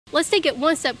Let's take it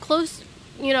one step close,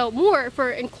 more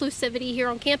for inclusivity here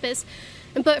on campus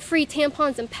and put free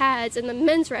tampons and pads in the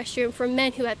men's restroom for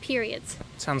men who have periods.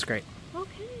 Sounds great.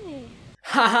 Okay.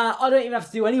 Haha, I don't even have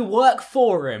to do any work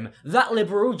for him. That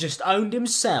liberal just owned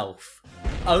himself.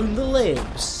 Own the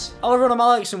libs. Hello everyone, I'm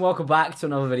Alex and welcome back to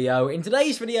another video. In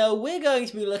today's video, we're going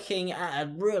to be looking at a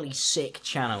really sick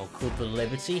channel called the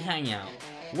Liberty Hangout.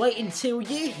 Wait until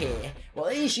you hear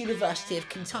what these University of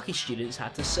Kentucky students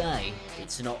had to say.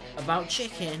 It's not about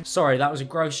chicken. Sorry, that was a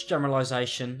gross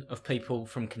generalisation of people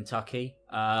from Kentucky.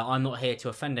 I'm not here to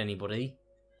offend anybody.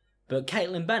 But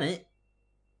Kaitlin Bennett,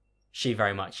 she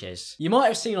very much is. You might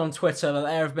have seen on Twitter that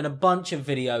there have been a bunch of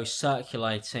videos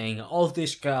circulating of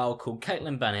this girl called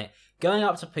Kaitlin Bennett going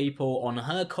up to people on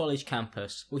her college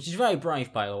campus, which is very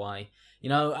brave, by the way. You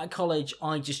know, at college,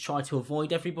 I just try to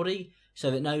avoid everybody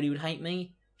so that nobody would hate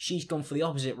me. She's gone for the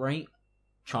opposite route,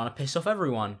 trying to piss off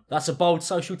everyone. That's a bold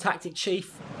social tactic,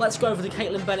 Chief. Let's go over to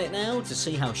Kaitlin Bennett now to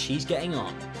see how she's getting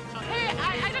on. Hey,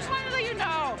 I just wanted to let you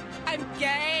know, I'm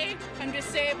gay, I'm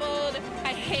disabled, I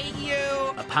hate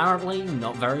you. Apparently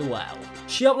not very well.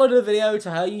 She uploaded a video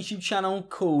to her YouTube channel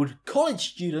called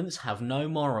College Students Have No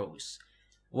Morals,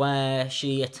 where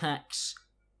she attacks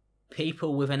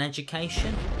people with an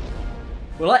education.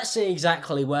 Well, let's see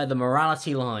exactly where the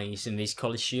morality lies in these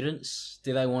college students.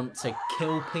 Do they want to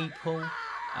kill people?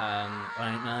 I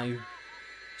don't know.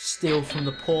 Steal from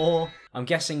the poor? I'm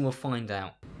guessing we'll find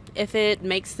out. If it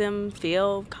makes them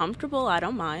feel comfortable, I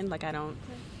don't mind. Like, I don't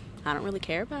really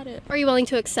care about it. Are you willing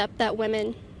to accept that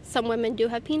some women do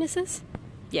have penises?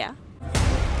 Yeah.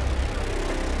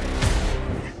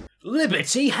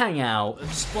 Liberty Hangout.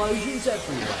 Explosions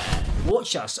everywhere.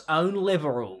 Watch us own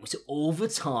liberals all the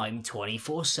time,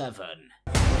 24/7.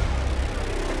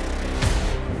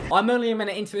 I'm only a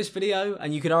minute into this video,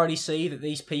 and you can already see that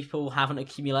these people haven't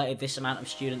accumulated this amount of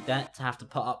student debt to have to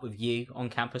put up with you on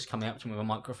campus coming up to them with a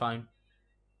microphone,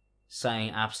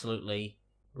 saying absolutely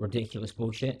ridiculous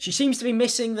bullshit. She seems to be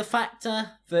missing the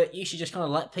factor that you should just kind of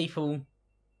let people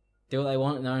do what they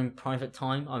want in their own private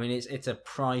time. I mean, it's a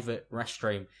private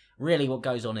restroom. Really, what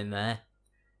goes on in there?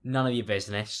 None of your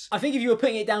business. I think if you were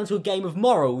putting it down to a game of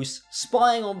morals,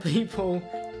 spying on people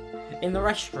in the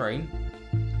restroom,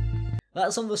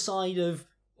 that's on the side of,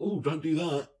 oh, don't do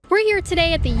that. We're here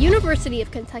today at the University of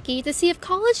Kentucky to see if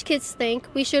college kids think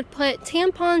we should put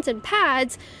tampons and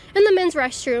pads in the men's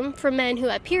restroom for men who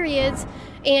have periods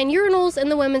and urinals in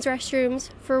the women's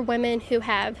restrooms for women who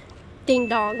have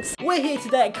ding-dongs. We're here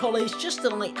today at college just to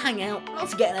like hang out, not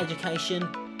to get an education,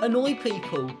 annoy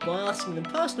people by asking them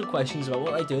personal questions about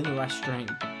what they do in the restroom.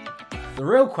 The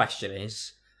real question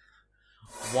is,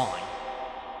 why?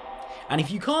 And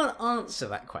if you can't answer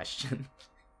that question,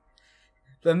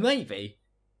 then maybe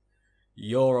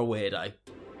you're a weirdo.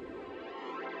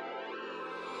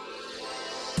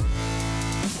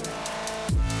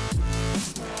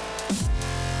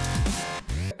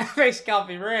 This can't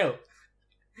be real.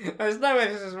 There's no way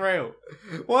this is real.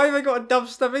 Why have they got a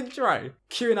dubstep intro?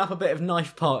 Queuing up a bit of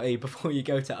knife party before you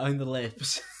go to own the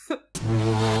libs.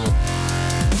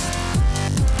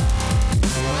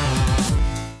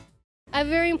 I have a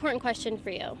very important question for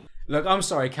you. Look, I'm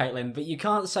sorry, Kaitlin, but you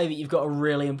can't say that you've got a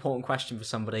really important question for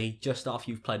somebody just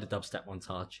after you've played a dubstep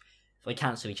montage. They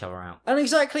cancel each other out. And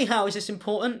exactly how is this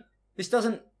important? This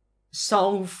doesn't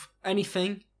solve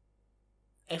anything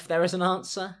if there is an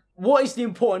answer. What is the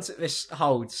importance that this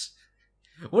holds?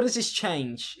 What does this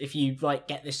change if you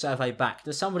get this survey back?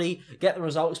 Does somebody get the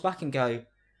results back and go,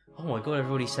 oh my god,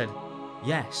 everybody said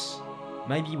yes,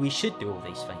 maybe we should do all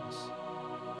these things?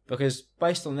 Because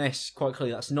based on this, quite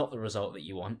clearly that's not the result that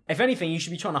you want. If anything, you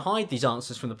should be trying to hide these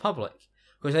answers from the public,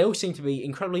 because they all seem to be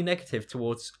incredibly negative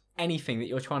towards anything that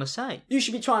you're trying to say. You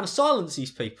should be trying to silence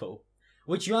these people,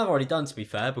 which you have already done, to be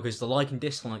fair, because the like and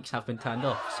dislikes have been turned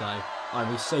off, so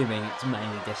I'm assuming it's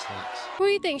mainly dislikes. What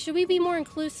do you think? Should we be more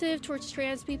inclusive towards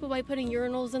trans people by putting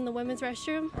urinals in the women's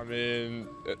restroom? I mean,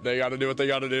 they gotta do what they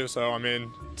gotta do, so I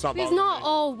mean, it's not because not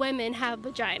all women have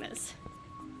vaginas.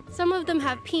 Some of them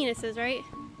have penises, right?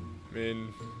 I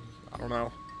mean, I don't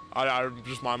know. I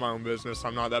just mind my own business.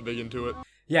 I'm not that big into it.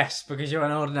 Yes, because you're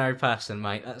an ordinary person,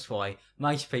 mate, that's why.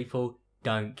 Most people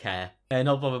don't care. They're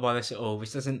not bothered by this at all.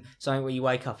 This isn't something where you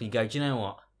wake up and you go, do you know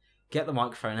what? Get the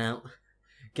microphone out.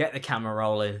 Get the camera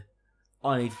rolling.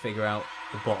 I need to figure out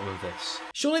the bottom of this.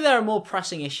 Surely there are more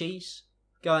pressing issues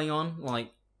going on,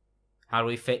 like how do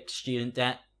we fix student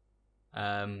debt?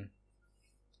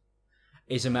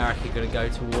 Is America going to go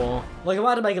to war? Like, if I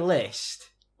had to make a list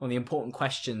on the important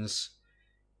questions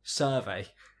survey,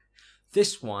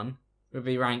 this one would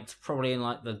be ranked probably in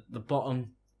the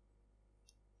bottom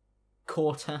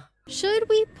quarter Should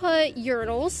we put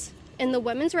urinals in the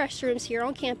women's restrooms here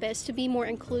on campus to be more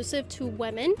inclusive to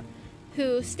women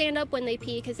who stand up when they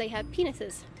pee because they have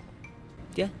penises?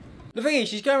 Yeah. The thing is,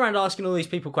 she's going around asking all these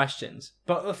people questions,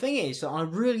 but the thing is that I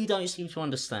really don't seem to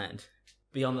understand,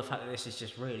 beyond the fact that this is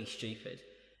just really stupid,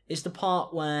 is the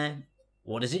part where,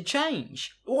 what does it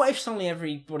change? What if suddenly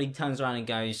everybody turns around and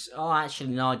goes, oh,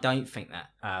 actually, no, I don't think that.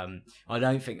 I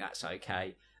don't think that's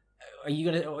okay. Are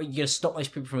you gonna stop those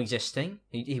people from existing?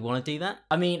 You want to do that?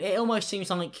 I mean, it almost seems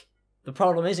like the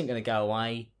problem isn't going to go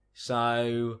away,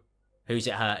 so who's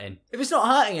it hurting? If it's not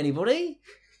hurting anybody,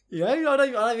 you know, I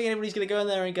don't think anybody's going to go in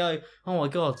there and go, oh my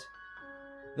god,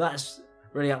 that's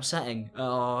really upsetting.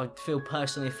 Oh, I feel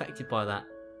personally affected by that.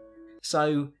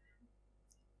 So,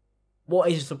 what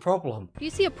is the problem? Do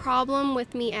you see a problem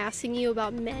with me asking you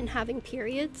about men having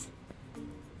periods?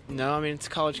 No, I mean, it's a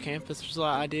college campus. There's a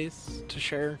lot of ideas to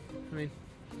share. I mean,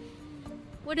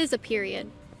 What is a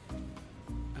period?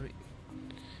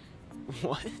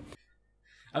 what?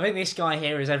 I think this guy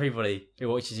here is everybody who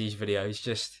watches these videos.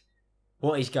 Just,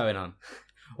 what is going on?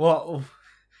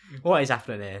 What is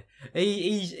happening here?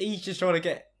 He's just trying to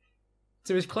get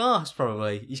to his class,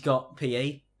 probably. He's got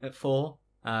PE at 4.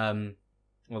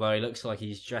 Although he looks like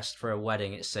he's dressed for a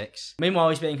wedding at 6. Meanwhile,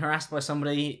 he's being harassed by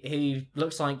somebody who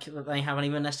looks like that they haven't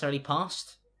even necessarily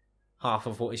passed half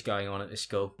of what is going on at this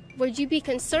school. Would you be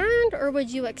concerned, or would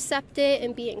you accept it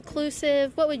and be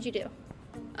inclusive? What would you do?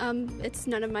 It's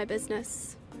none of my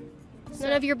business. It's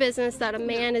none of your business that a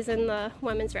man is in the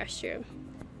women's restroom.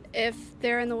 If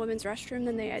they're in the women's restroom,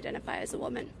 then they identify as a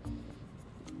woman.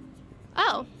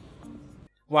 Oh.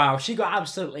 Wow, she got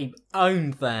absolutely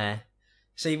owned there.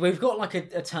 See, we've got like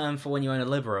a term for when you own a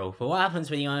liberal, but what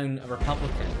happens when you own a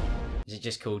Republican? Is it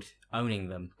just called owning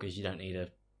them? Because you don't need a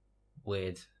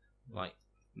weird, like,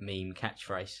 meme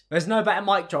catchphrase. There's no better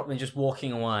mic drop than just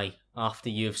walking away after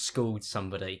you've schooled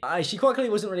somebody. She quite clearly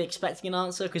wasn't really expecting an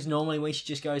answer, because normally when she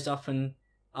just goes up and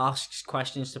asks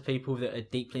questions to people that are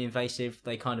deeply invasive,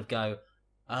 they kind of go,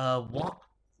 what?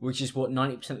 Which is what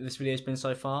 90% of this video has been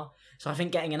so far. So I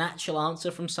think getting an actual answer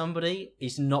from somebody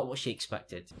is not what she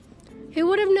expected. Who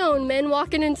would have known men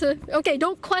walking into... Okay,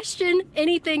 don't question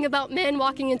anything about men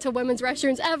walking into women's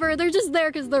restrooms ever. They're just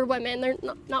there because they're women. They're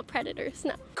not predators,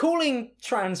 no. Calling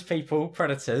Trans people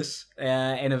predators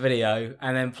in a video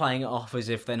and then playing it off as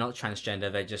if they're not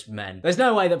transgender, they're just men. There's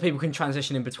no way that people can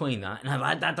transition in between that. And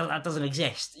that doesn't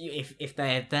exist. If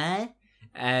they're there,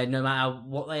 no matter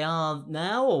what they are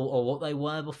now or what they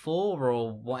were before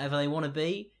or whatever they want to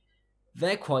be,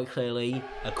 they're quite clearly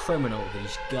a criminal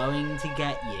who's going to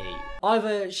get you.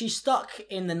 Either she's stuck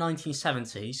in the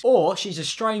 1970s, or she's a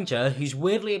stranger who's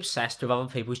weirdly obsessed with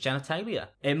other people's genitalia.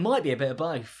 It might be a bit of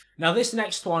both. Now, this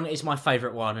next one is my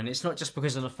favourite one, and it's not just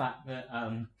because of the fact that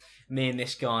me and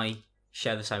this guy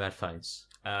share the same headphones.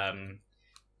 But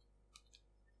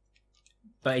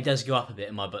it does go up a bit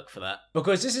in my book for that.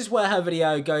 Because this is where her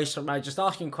video goes from just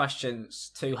asking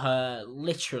questions to her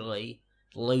literally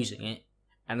losing it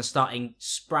and starting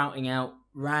sprouting out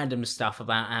random stuff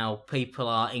about how people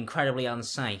are incredibly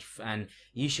unsafe and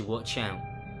you should watch out.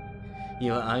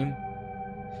 You at home?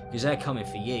 Because they're coming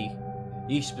for you.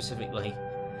 You specifically.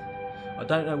 I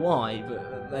don't know why,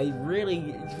 but they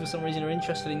really, for some reason, are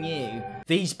interested in you.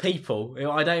 These people,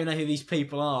 I don't even know who these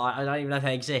people are. I don't even know if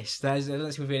they exist. There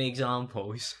doesn't seem to be any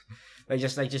examples. They're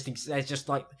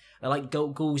like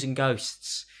ghouls and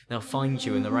ghosts. They'll find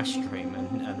you in the restroom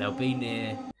and they'll be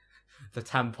near the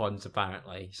tampons,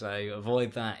 apparently. So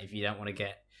avoid that if you don't want to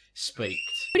get spooked.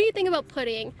 What do you think about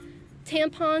putting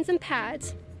tampons and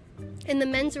pads in the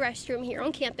men's restroom here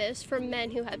on campus for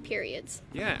men who have periods?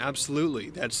 Yeah, absolutely.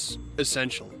 That's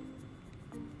essential.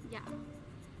 Yeah.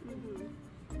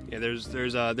 Yeah,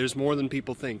 there's more than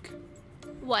people think.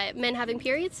 What, men having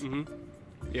periods?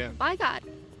 Yeah. By God.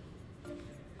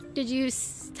 Did you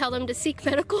tell them to seek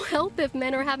medical help if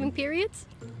men are having periods?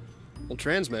 Well,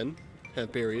 trans men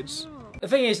have periods. The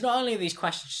thing is, not only are these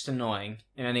questions just annoying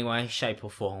in any way, shape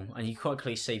or form, and you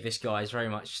quickly see this guy is very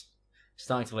much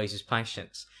starting to lose his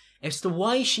patience, it's the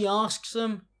way she asks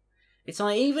them. It's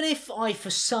like, even if I,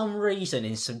 for some reason,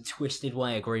 in some twisted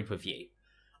way, agreed with you,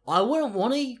 I wouldn't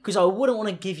want to, because I wouldn't want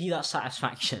to give you that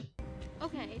satisfaction.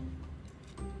 Okay.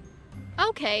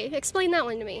 Okay, explain that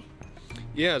one to me.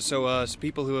 Yeah, so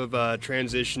people who have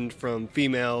transitioned from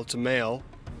female to male,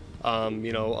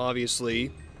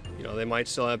 obviously, they might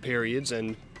still have periods,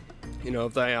 and,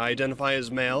 if they identify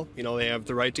as male, they have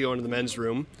the right to go into the men's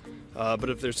room. But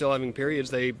if they're still having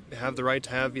periods, they have the right to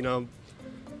have,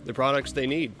 the products they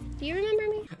need. Do you remember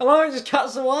me? Laura just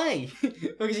cuts away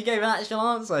because he gave an actual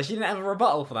answer. She didn't have a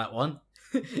rebuttal for that one.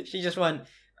 She just went,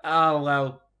 oh,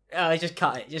 well, Just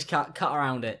cut it. Just cut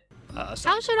around it. How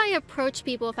should I approach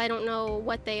people if I don't know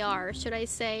what they are? Should I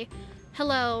say,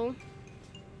 hello,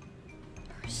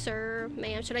 sir,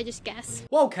 ma'am? Should I just guess?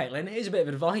 Well, Kaitlin, here's a bit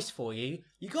of advice for you.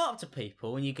 You go up to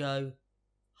people and you go,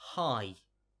 hi.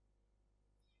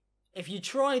 If you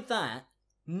tried that,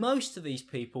 most of these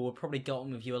people would probably get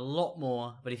on with you a lot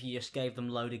more than if you just gave them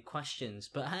loaded questions.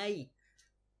 But hey,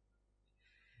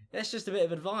 that's just a bit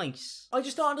of advice. I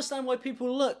just don't understand why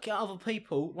people look at other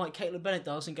people like Kaitlin Bennett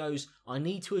does and goes, I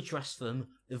need to address them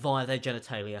via their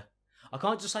genitalia. I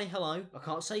can't just say hello, I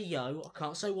can't say yo, I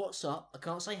can't say what's up, I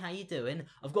can't say how you doing.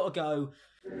 I've got to go,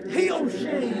 he or she,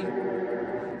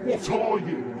 what are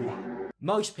you?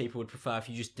 Most people would prefer if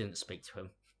you just didn't speak to him.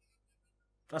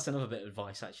 That's another bit of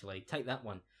advice, actually. Take that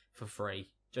one for free,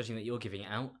 judging that you're giving it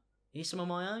out. Here's some of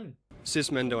my own. Cis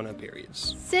men don't have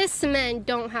periods. Cis men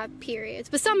don't have periods,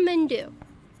 but some men do.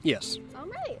 Yes. All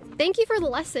right. Thank you for the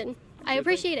lesson. I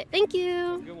appreciate it. Thank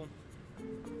you. Good one.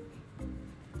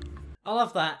 I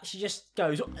love that. She just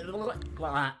goes like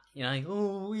that, you know.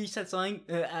 Oh, you said something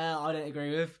I don't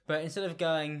agree with. But instead of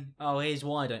going, oh, here's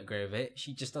why I don't agree with it,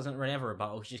 she just doesn't really have a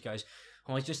rebuttal. She just goes,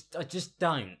 oh, I just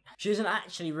don't. She hasn't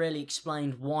actually really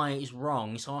explained why it's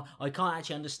wrong, so I can't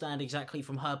actually understand exactly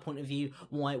from her point of view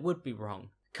why it would be wrong.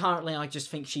 Currently, I just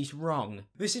think she's wrong.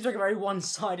 This seems like a very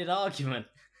one-sided argument.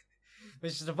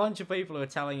 There's just a bunch of people who are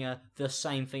telling her the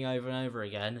same thing over and over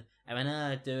again, and then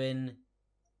her doing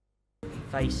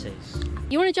faces.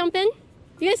 You want to jump in?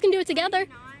 You guys can do it together.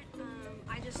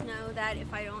 I just know that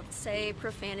if I don't say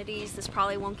profanities, this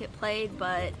probably won't get played,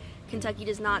 but Kentucky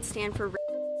does not stand for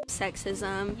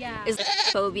sexism,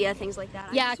 Islamophobia, things like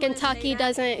that. Yeah, Kentucky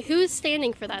doesn't. Who's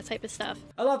standing for that type of stuff?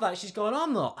 I love that. She's going,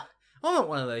 I'm not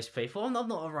one of those people. I'm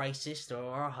not a racist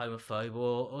or a homophobe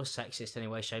or sexist in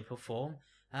any way, shape or form.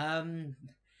 No,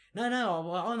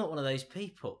 I'm not one of those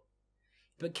people.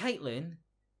 But Kaitlin,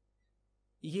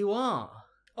 you are.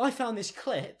 I found this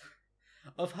clip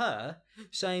of her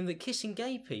saying that kissing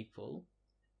gay people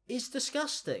is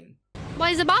disgusting.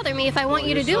 Why does it bother me if I want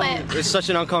you to do it? It's such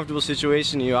an uncomfortable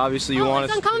situation. You obviously you want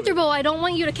to. It's uncomfortable. I don't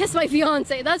want you to kiss my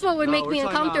fiance. That's what would make me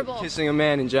uncomfortable. Kissing a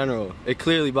man in general, it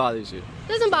clearly bothers you. It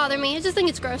doesn't bother me. I just think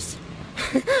it's gross.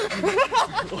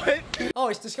 What? Oh,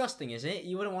 it's disgusting, is it?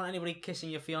 You wouldn't want anybody kissing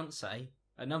your fiance.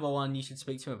 Number one, you should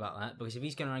speak to him about that, because if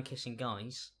he's going around kissing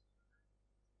guys,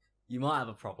 you might have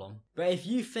a problem. But if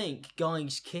you think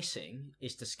guys kissing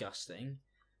is disgusting,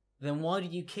 then why do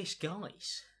you kiss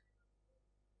guys?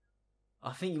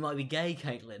 I think you might be gay,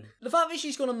 Kaitlin. The fact that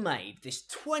she's gone and made this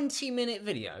 20-minute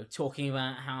video talking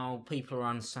about how people are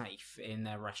unsafe in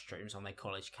their restrooms on their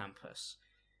college campus,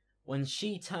 when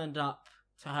she turned up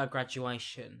to her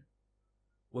graduation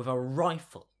with a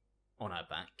rifle on her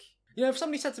back. You know, if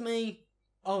somebody said to me,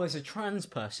 oh, there's a trans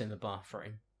person in the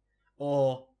bathroom,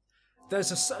 or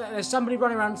there's somebody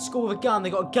running around school with a gun,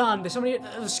 they got a gun, there's somebody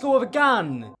at the school with a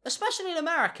gun, especially in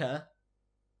America,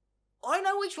 I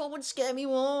know which one would scare me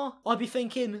more. I'd be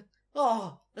thinking,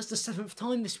 oh, that's the 7th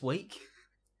time this week.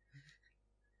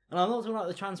 And I'm not talking about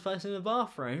the trans person in the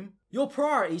bathroom. Your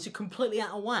priorities are completely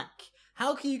out of whack.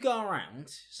 How can you go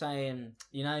around saying,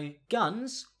 you know,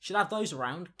 guns, should have those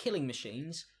around, killing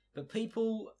machines, but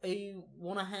people who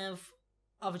want to have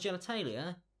other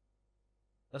genitalia,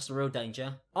 that's the real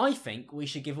danger. I think we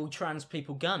should give all trans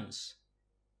people guns.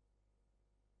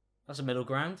 That's a middle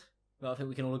ground that I think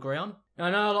we can all agree on. Now,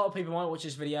 I know a lot of people might watch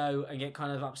this video and get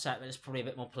kind of upset that it's probably a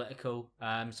bit more political.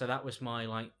 So that was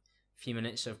my, few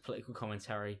minutes of political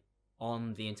commentary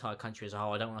on the entire country as a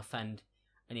whole. I don't want to offend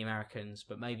any Americans,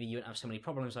 but maybe you wouldn't have so many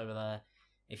problems over there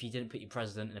if you didn't put your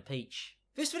president in a peach.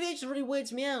 This video just really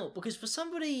weirds me out, because for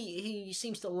somebody who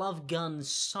seems to love guns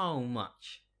so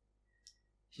much,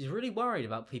 she's really worried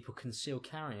about people concealed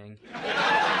carrying.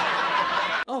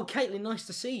 Oh, Kaitlin, nice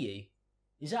to see you.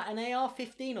 Is that an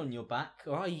AR-15 on your back,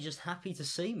 or are you just happy to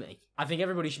see me? I think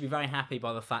everybody should be very happy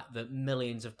by the fact that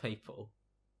millions of people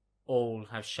all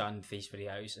have shunned these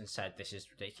videos and said this is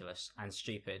ridiculous and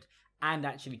stupid, and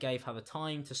actually gave her the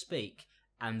time to speak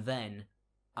and then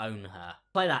own her.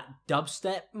 Play that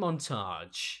dubstep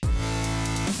montage.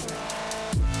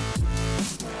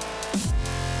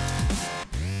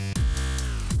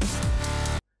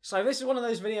 So this is one of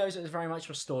those videos that has very much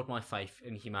restored my faith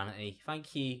in humanity.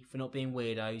 Thank you for not being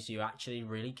weirdos. You actually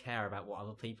really care about what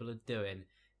other people are doing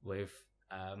with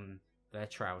their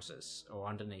trousers or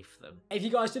underneath them. If you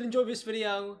guys did enjoy this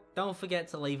video, don't forget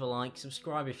to leave a like,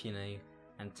 subscribe if you're new,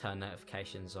 and turn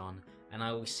notifications on. And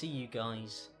I will see you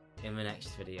guys in the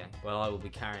next video, where I will be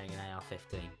carrying an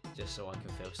AR-15 just so I can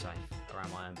feel safe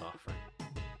around my own bathroom.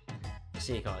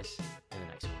 See you guys in the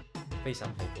next one. Peace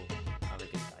out, people.